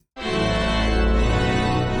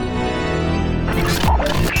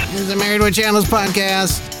This is a Married with Channels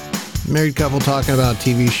podcast. Married couple talking about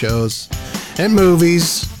TV shows and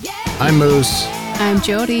movies. I'm Moose. I'm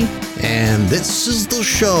Jody. And this is the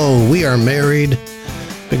show. We are married.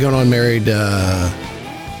 Been going on married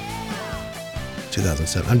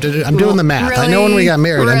 2007. I'm doing the math. Really? I know when we got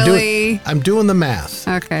married. Really? I'm doing the math.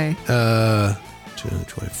 Okay.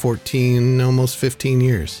 14, almost 15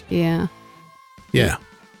 years. Yeah. Yeah.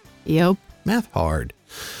 Yep. Math hard.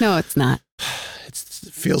 No, it's not. It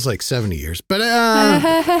feels like 70 years. But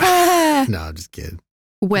no, just kidding.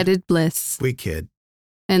 Wedded bliss We kid.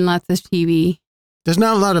 and lots of TV. There's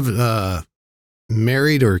not a lot of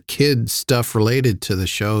married or kid stuff related to the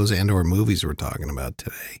shows and or movies we're talking about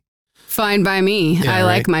today. Fine by me. Yeah, I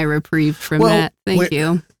like my reprieve from Well, that. Thank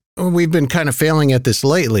you. We've been kind of failing at this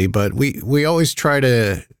lately, but we always try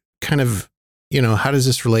to kind of, how does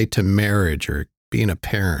this relate to marriage or being a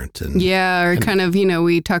parent? And Yeah, or kind of,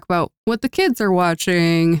 we talk about what the kids are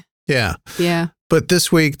watching. yeah. Yeah. But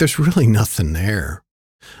this week, there's really nothing there.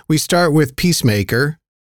 We start with Peacemaker,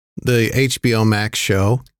 the HBO Max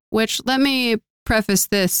show. Which, let me preface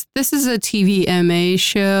this. This is a TVMA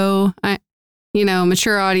show.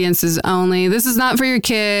 Mature audiences only. This is not for your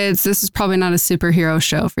kids. This is probably not a superhero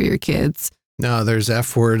show for your kids. No, there's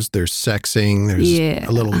F words, there's sexing, there's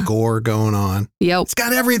a little gore going on. Yep. It's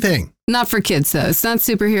got everything. Not for kids, though. It's not a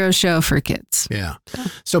superhero show for kids. Yeah.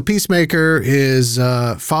 So Peacemaker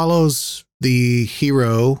follows the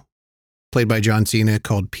hero played by John Cena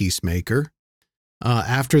called Peacemaker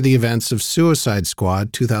after the events of Suicide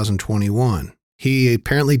Squad 2021. He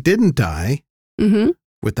apparently didn't die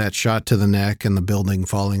with that shot to the neck and the building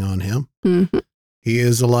falling on him. Mm-hmm. He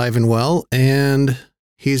is alive and well, and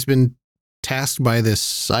he's been tasked by this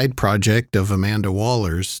side project of Amanda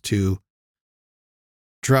Waller's to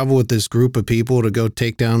travel with this group of people to go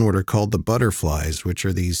take down what are called the Butterflies, which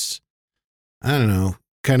are these, I don't know,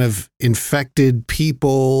 kind of infected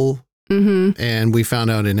people. Mm-hmm. And we found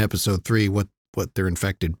out in episode 3 what they're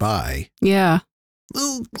infected by. Yeah.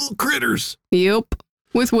 Little critters. Yep.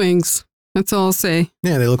 With wings. That's all I'll say.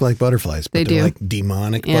 Yeah, they look like butterflies, but They they're do. like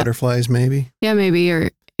demonic butterflies, maybe. Yeah, maybe. Or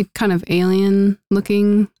kind of alien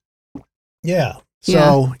looking. Yeah.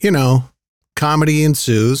 So, comedy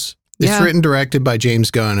ensues. It's Yeah. written, directed by James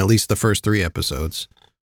Gunn, at least the first 3 episodes,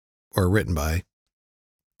 or written by.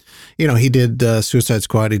 He did Suicide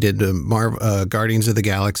Squad. He did Guardians of the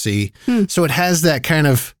Galaxy. So it has that kind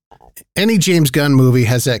of, any James Gunn movie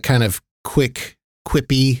has that kind of quick,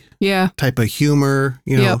 quippy type of humor,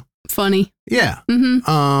 Yep. Funny. Yeah.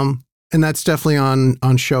 Mm-hmm. And that's definitely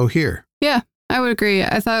on show here. Yeah, I would agree.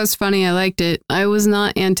 I thought it was funny. I liked it. I was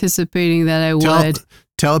not anticipating that I would.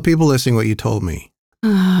 Tell people listening what you told me.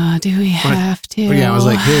 Do we have to? Oh, yeah, I was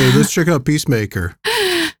like, hey, let's check out Peacemaker.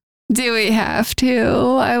 Do we have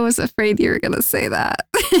to? I was afraid you were going to say that.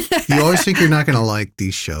 You always think you're not going to like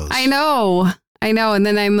these shows. I know. And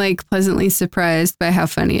then I'm like pleasantly surprised by how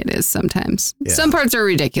funny it is sometimes. Yeah. Some parts are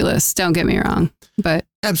ridiculous. Don't get me wrong. But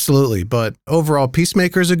absolutely. But overall,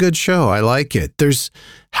 Peacemaker is a good show. I like it.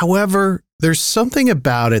 However, there's something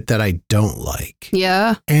about it that I don't like.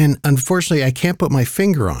 yeah. And unfortunately, I can't put my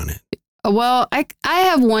finger on it. Well, I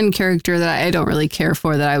have one character that I don't really care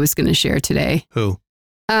for that I was going to share today. Who?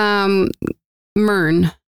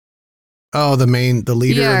 Myrn. Oh, the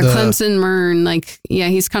leader Yeah, of the... Clemson Myrn.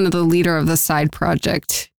 He's kind of the leader of the side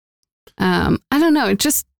project. I don't know. It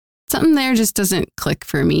just, something there just doesn't click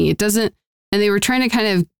for me. It doesn't, and they were trying to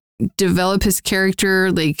kind of develop his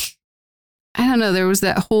character. I don't know. There was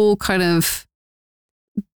that whole kind of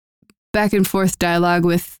back and forth dialogue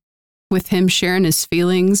with him sharing his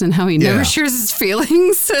feelings and how he never shares his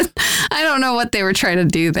feelings. I don't know what they were trying to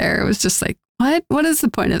do there. It was just like, what is the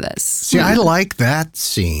point of this? See, I like that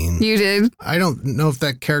scene. You did? I don't know if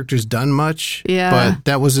that character's done much. Yeah. But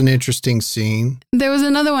that was an interesting scene. There was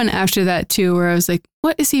another one after that, too, where I was like,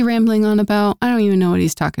 what is he rambling on about? I don't even know what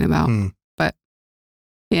he's talking about. But,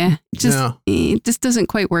 yeah, it just doesn't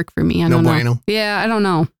quite work for me. I don't know. Bueno. Yeah, I don't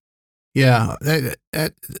know. Yeah.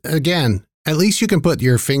 Again, at least you can put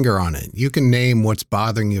your finger on it. You can name what's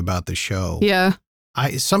bothering you about the show. Yeah.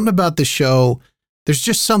 Something about the show, there's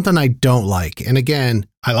just something I don't like. And again,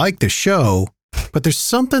 I like the show, but there's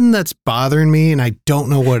something that's bothering me and I don't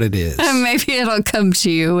know what it is. Maybe it'll come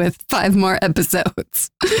to you with 5 more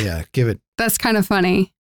episodes. Yeah, give it. That's kind of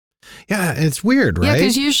funny. Yeah, it's weird, right? Yeah,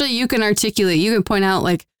 because usually you can articulate, you can point out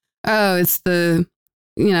oh, it's the,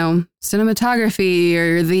 cinematography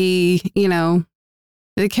or the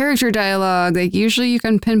character dialogue. Usually you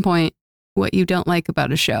can pinpoint what you don't like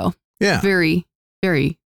about a show. Yeah. Very,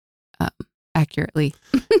 very accurately.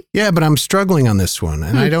 Yeah, but I'm struggling on this one,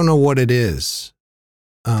 and I don't know what it is.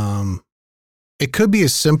 it could be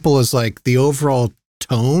as simple as like the overall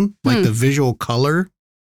tone, like the visual color.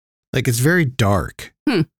 Like it's very dark.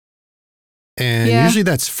 And usually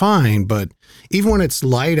that's fine, but even when it's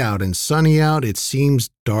light out and sunny out, it seems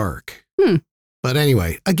dark. But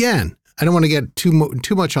anyway, again, I don't want to get too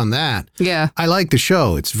much on that. Yeah. I like the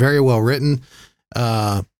show. It's very well written,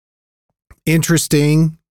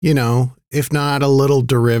 interesting, you know, if not a little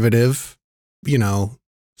derivative,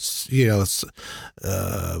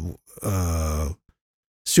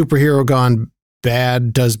 superhero gone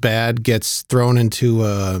bad, does bad, gets thrown into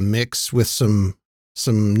a mix with some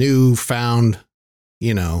newfound,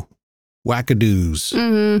 wackadoos.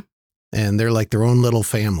 Mm-hmm. And they're like their own little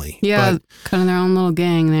family. Yeah, kind of their own little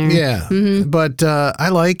gang there. Yeah. Mm-hmm. But I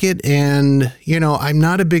like it. And, I'm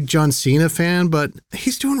not a big John Cena fan, but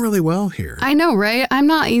he's doing really well here. I know, right? I'm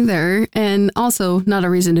not either. And also not a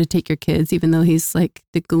reason to take your kids, even though he's like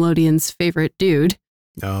Nickelodeon's favorite dude.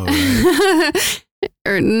 Oh, right.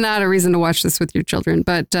 Or not a reason to watch this with your children.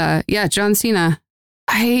 But yeah, John Cena,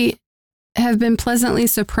 I have been pleasantly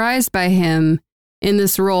surprised by him in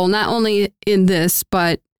this role, not only in this,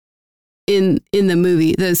 but in the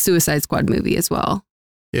movie, the Suicide Squad movie as well.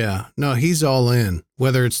 Yeah, no, he's all in.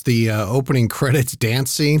 Whether it's the opening credits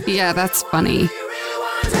dance scene. Yeah, that's funny.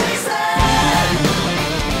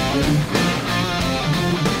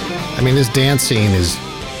 I mean, this dance scene is,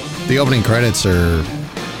 the opening credits are,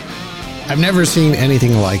 I've never seen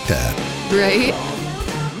anything like that. Right?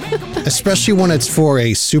 Especially when it's for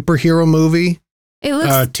a superhero movie, It looks,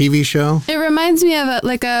 TV show. It reminds me of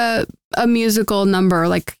a musical number,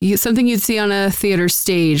 like something you'd see on a theater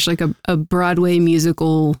stage, like a Broadway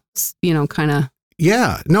musical, kind of.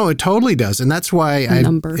 Yeah, no, it totally does. And that's why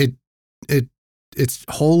it's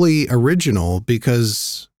wholly original,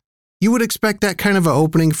 because you would expect that kind of an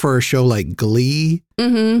opening for a show like Glee,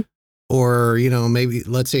 mm-hmm. or, maybe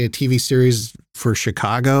let's say a TV series for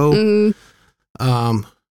Chicago,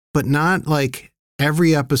 but not like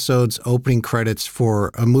every episode's opening credits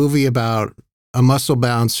for a movie about a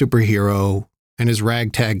muscle-bound superhero and his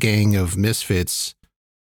ragtag gang of misfits,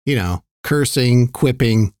 cursing,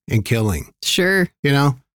 quipping, and killing. Sure.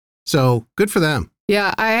 So good for them.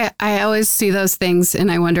 Yeah, I always see those things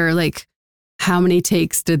and I wonder, like, how many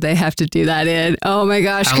takes did they have to do that in? Oh my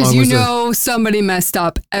gosh, because somebody messed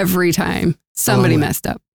up every time. Somebody messed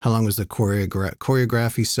up. How long was the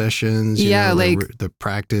choreography sessions? Yeah, the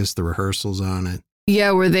practice, the rehearsals on it.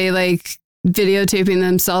 Yeah, were they like videotaping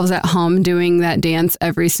themselves at home doing that dance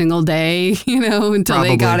every single day, until Probably.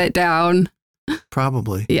 They got it down?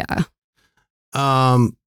 Probably. Yeah.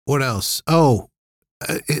 What else? Oh,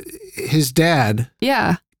 his dad.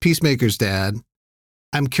 Yeah. Peacemaker's dad.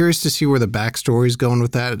 I'm curious to see where the backstory's going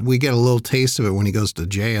with that. We get a little taste of it when he goes to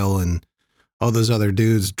jail and all those other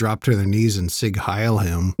dudes drop to their knees and Sig Heil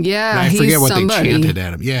him. Yeah, and I forget what they chanted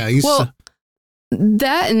at him. Yeah,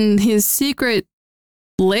 that and his secret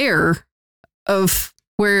lair of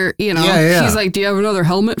where, he's like, do you have another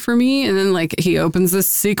helmet for me? And then like he opens this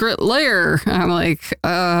secret lair. I'm like,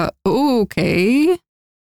 okay.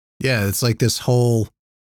 Yeah, it's like this whole,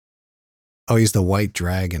 he's the White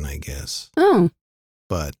Dragon, I guess. Oh.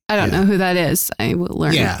 But I don't know who that is. I will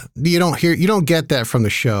learn. Yeah, you don't get that from the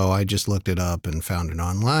show. I just looked it up and found it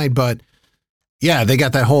online. But yeah, they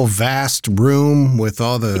got that whole vast room with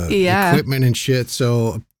all the equipment and shit.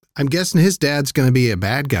 So I'm guessing his dad's going to be a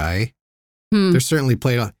bad guy. They're certainly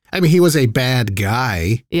played. I mean, he was a bad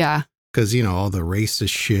guy. Yeah. Because, all the racist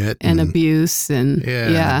shit. And abuse. And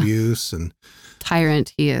abuse. And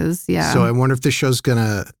tyrant he is. Yeah. So I wonder if this show's going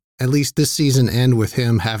to, at least this season, end with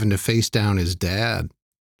him having to face down his dad.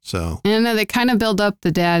 So. And they kind of build up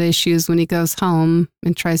the dad issues when he goes home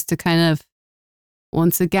and tries to kind of,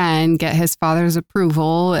 once again, get his father's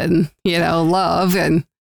approval and, love. And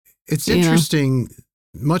it's interesting.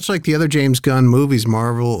 Much like the other James Gunn movies,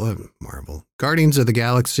 Marvel, Guardians of the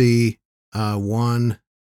Galaxy 1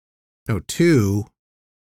 and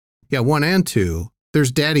 2,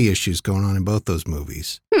 there's daddy issues going on in both those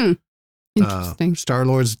movies. Interesting.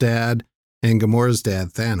 Star-Lord's dad and Gamora's dad,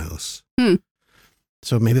 Thanos.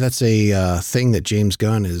 So maybe that's a thing that James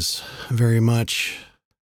Gunn is very much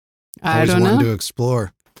always wanted to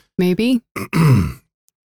explore. Maybe.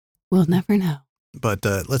 We'll never know. But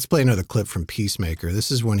let's play another clip from Peacemaker.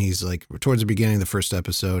 This is when he's like towards the beginning of the first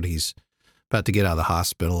episode. He's about to get out of the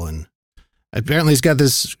hospital, and apparently he's got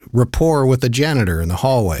this rapport with the janitor in the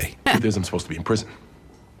hallway. It is I'm supposed to be in prison.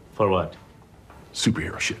 For what?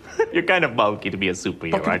 Superhero shit. You're kind of bulky to be a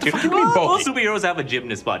superhero, aren't you? What do you mean bulky? Most superheroes have a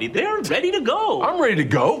gymnast body. They're ready to go. I'm ready to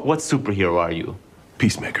go. What superhero are you?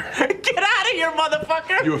 Peacemaker. Get out of here,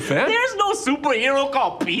 motherfucker! You a fan? There's no superhero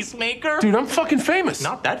called Peacemaker. Dude, I'm fucking famous.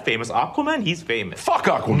 Not that famous. Aquaman, he's famous. Fuck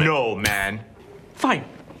Aquaman. No, man. Fine.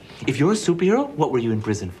 If you're a superhero, what were you in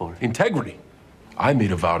prison for? Integrity. I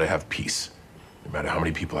made a vow to have peace, no matter how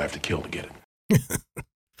many people I have to kill to get it.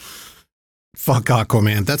 Fuck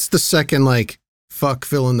Aquaman. That's the second, like, fuck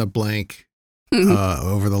fill in the blank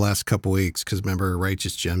over the last couple weeks. Because remember,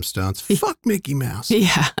 Righteous Gemstones? Fuck Mickey Mouse.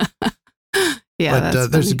 Yeah. Yeah. But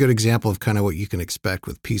there's a funny. good example of kind of what you can expect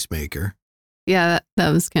with Peacemaker. Yeah, that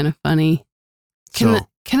was kind of funny. So,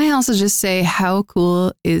 Can I also just say how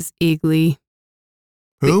cool is Eagly?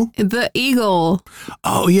 who? The eagle.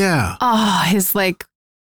 Oh, yeah. Oh, his like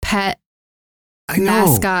pet I know.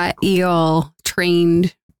 mascot eagle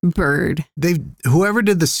trained bird. Whoever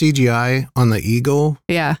did the CGI on the eagle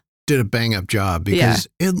Yeah. did a bang up job because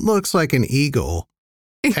it looks like an eagle.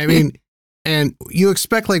 I mean, and you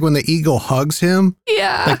expect like when the eagle hugs him,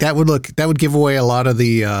 Yeah. like that would give away a lot of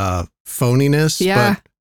the phoniness. Yeah. But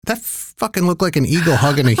that fucking looked like an eagle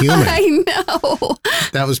hugging a human. I know.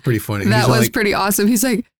 That was pretty funny. That He's was like, pretty awesome. He's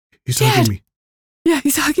like, he's Dad. hugging me. yeah,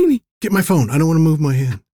 he's hugging me. Get my phone. I don't want to move my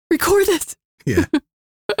hand. Record this. Yeah.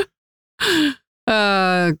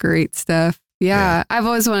 Great stuff. Yeah. I've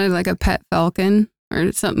always wanted like a pet falcon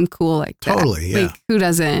or something cool like that. Totally, yeah. Like, who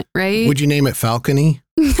doesn't, right? Would you name it Falcony?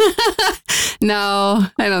 No,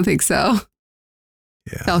 I don't think so.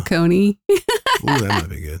 Yeah. Falcone. Ooh, that might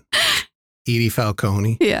be good. Edie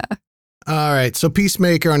Falcone. Yeah. All right. So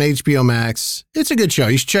Peacemaker on HBO Max. It's a good show.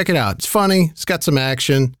 You should check it out. It's funny. It's got some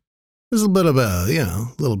action. There's a bit of a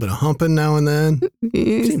little bit of humping now and then.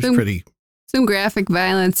 Seems pretty. Some graphic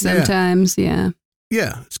violence Yeah. sometimes. Yeah.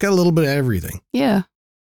 Yeah. It's got a little bit of everything Yeah.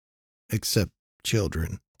 except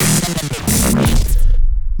children.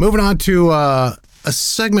 Moving on to a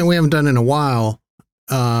segment we haven't done in a while.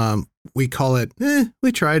 We call it,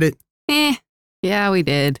 we tried it. Yeah, we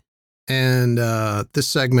did. And this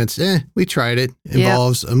segment's, we tried it.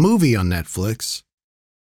 Involves a movie on Netflix,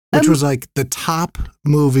 which was like the top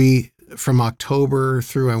movie from October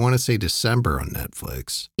through, I want to say, December on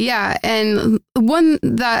Netflix. Yeah. And one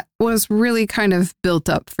that was really kind of built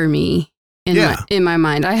up for me in my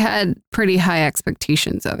mind. I had pretty high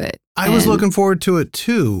expectations of it. I was looking forward to it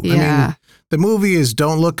too. Yeah. I mean, the movie is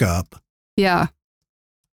Don't Look Up. Yeah.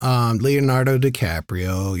 Leonardo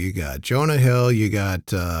DiCaprio, you got Jonah Hill, you got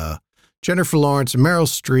Jennifer Lawrence, Meryl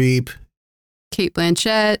Streep. Cate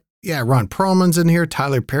Blanchett. Yeah, Ron Perlman's in here,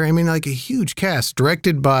 Tyler Perry. I mean, like a huge cast.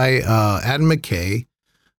 Directed by Adam McKay,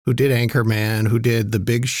 who did Anchorman, who did The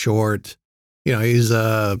Big Short. You know, he's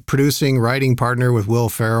a producing, writing partner with Will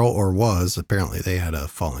Ferrell, or was. Apparently they had a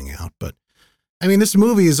falling out. But, I mean, this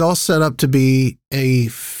movie is all set up to be a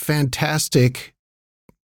fantastic,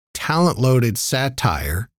 talent-loaded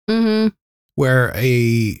satire Mm-hmm. where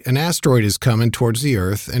an asteroid is coming towards the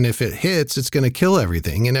Earth, and if it hits, it's going to kill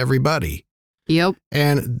everything and everybody. Yep.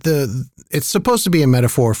 And it's supposed to be a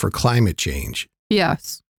metaphor for climate change.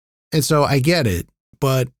 Yes. And so I get it,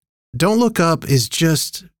 but Don't Look Up is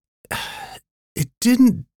just, it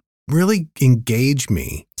didn't really engage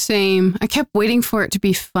me. Same. I kept waiting for it to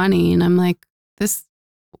be funny, and I'm like,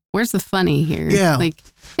 where's the funny here? Yeah. Like,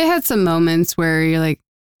 it had some moments where you're like,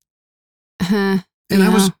 And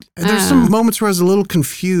there's some moments where I was a little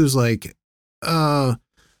confused, like,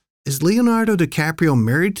 is Leonardo DiCaprio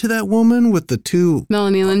married to that woman with the two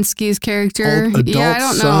Melanie Linsky's character. old adult Yeah, I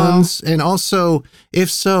don't sons? And also, if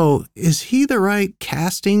so, is he the right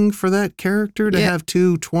casting for that character to have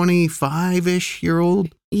two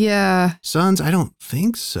 25-ish-year-old Yeah. sons? I don't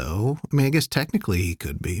think so. I mean, I guess technically he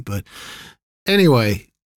could be, but anyway,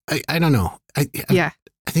 I don't know. I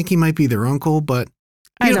think he might be their uncle, but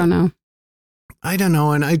I don't know. I don't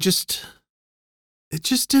know. And it just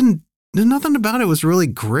didn't, nothing about it was really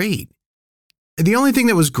great. The only thing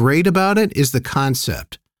that was great about it is the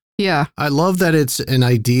concept. Yeah. I love that it's an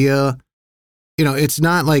idea. You know, it's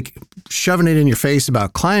not like shoving it in your face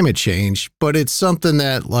about climate change, but it's something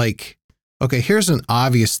that, like, okay, here's an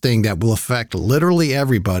obvious thing that will affect literally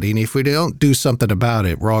everybody. And if we don't do something about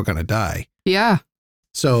it, we're all going to die. Yeah.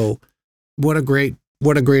 So what a great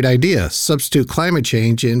idea. Substitute climate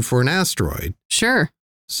change in for an asteroid. Sure.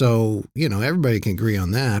 So, you know, everybody can agree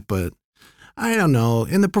on that, but I don't know.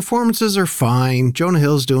 And the performances are fine. Jonah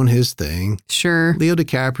Hill's doing his thing. Sure. Leo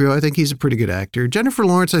DiCaprio, I think he's a pretty good actor. Jennifer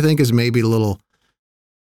Lawrence, I think, is maybe a little,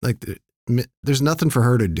 like, there's nothing for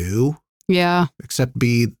her to do Yeah. except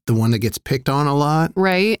be the one that gets picked on a lot.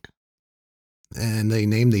 Right. And they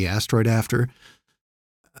named the asteroid after.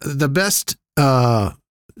 The best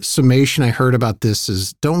summation I heard about this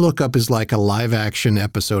is Don't Look Up is like a live action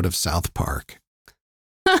episode of South Park.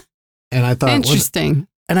 And I thought, Interesting.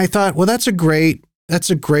 well, that's a great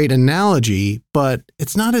analogy, but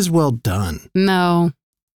it's not as well done. No.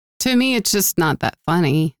 To me, it's just not that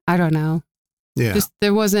funny. I don't know. Yeah. Just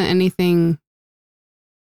there wasn't anything.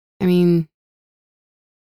 I mean,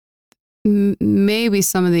 maybe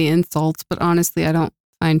some of the insults, but honestly, I don't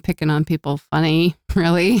find picking on people funny,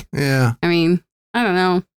 really. Yeah. I mean, I don't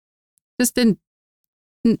know.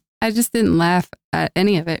 I just didn't laugh at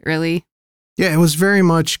any of it, really. Yeah, it was very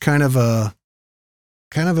much kind of a,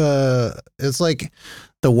 it's like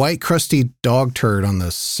the white crusty dog turd on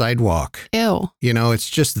the sidewalk. Ew. You know, it's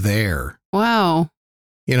just there. Wow.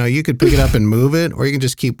 You know, you could pick it up and move it, or you can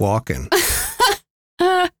just keep walking.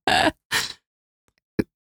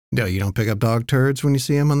 No, you don't pick up dog turds when you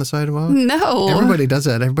see them on the sidewalk? No. Everybody does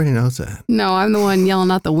that. Everybody knows that. No, I'm the one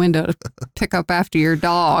yelling out the window to pick up after your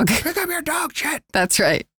dog. Pick up your dog, Chet. That's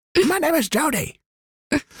right. My name is Jody.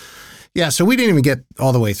 Yeah, so we didn't even get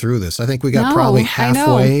all the way through this. I think we got No, probably I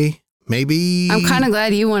know. halfway, maybe. I'm kind of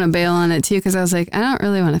glad you want to bail on it too, because I was like, I don't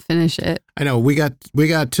really want to finish it. I know we got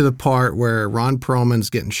to the part where Ron Perlman's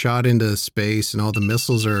getting shot into space and all the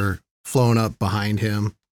missiles are flowing up behind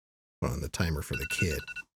him. Put on the timer for the kid.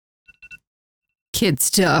 Kid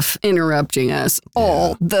stuff interrupting us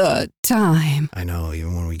all the time. I know,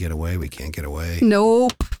 even when we get away, we can't get away.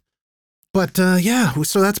 Nope. But yeah,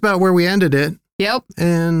 so that's about where we ended it. Yep.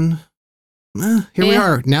 And here we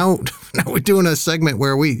are. Now we're doing a segment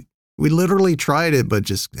where we literally tried it, but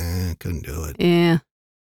just couldn't do it. Yeah.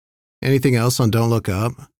 Anything else on Don't Look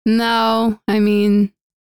Up? No, I mean,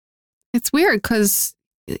 it's weird because,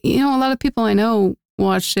 you know, a lot of people I know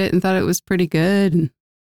watched it and thought it was pretty good. And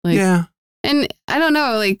like, Yeah. And I don't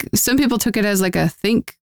know, like some people took it as like a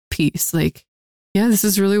think piece. Like, yeah, this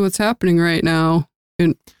is really what's happening right now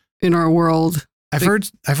in our world. I've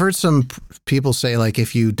heard some people say, like,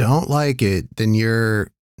 if you don't like it, then you're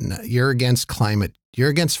against climate. You're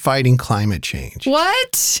against fighting climate change.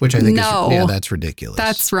 What? Which I think no, that's ridiculous.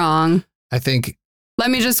 That's wrong. I think. Let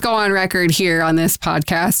me just go on record here on this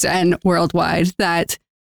podcast and worldwide that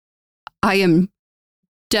I am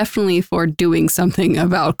definitely for doing something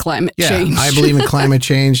about climate change. I believe in climate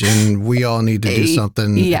change, and we all need to do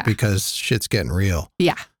something because shit's getting real.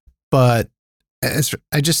 Yeah. But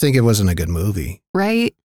I just think it wasn't a good movie.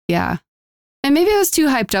 Right? Yeah. And maybe it was too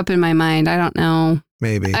hyped up in my mind. I don't know.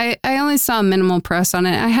 Maybe. I only saw minimal press on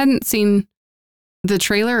it. I hadn't seen the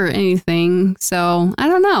trailer or anything, so I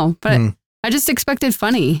don't know. But I just expected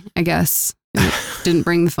funny, I guess. It didn't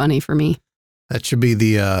bring the funny for me. That should be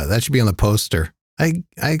that should be on the poster. I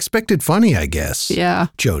expected funny, I guess. Yeah.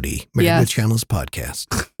 Jody, Married with Channels podcast.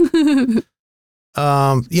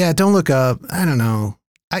 Yeah, Don't Look Up. I don't know.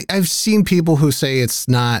 I've seen people who say it's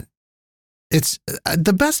not. It's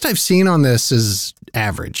the best I've seen on this is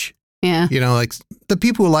average. Yeah. You know, like the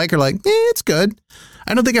people who like are like, it's good.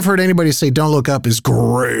 I don't think I've heard anybody say Don't Look Up is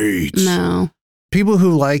great. No. People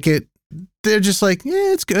who like it, they're just like,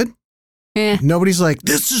 it's good. Yeah. Nobody's like,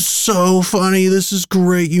 this is so funny. This is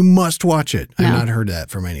great. You must watch it. No. I've not heard that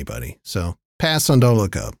from anybody. So pass on Don't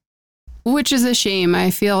Look Up. Which is a shame. I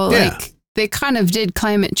feel like they kind of did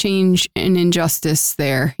climate change an injustice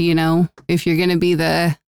there. You know, if you're going to be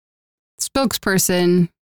the spokesperson,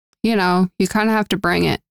 you know, you kind of have to bring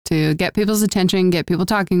it to get people's attention, get people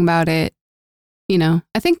talking about it. You know,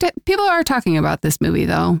 I think that people are talking about this movie,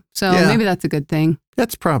 though. So maybe that's a good thing.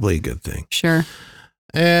 That's probably a good thing. Sure.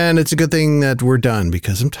 And it's a good thing that we're done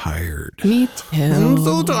because I'm tired. Me too. I'm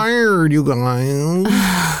so tired, you guys.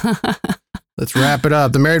 Let's wrap it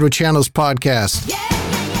up. The Married with Channels podcast.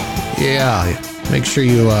 Yeah. Make sure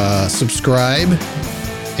you subscribe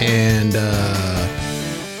and,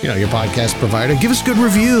 your podcast provider. Give us a good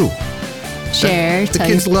review. Share. The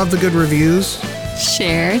kids love the good reviews.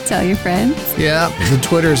 Share. Tell your friends. Yeah. The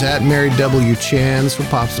Twitter's at MarriedWChans. We'll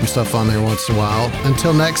pop some stuff on there once in a while.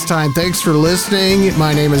 Until next time, thanks for listening.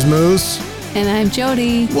 My name is Moose. And I'm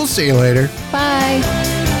Jody. We'll see you later. Bye.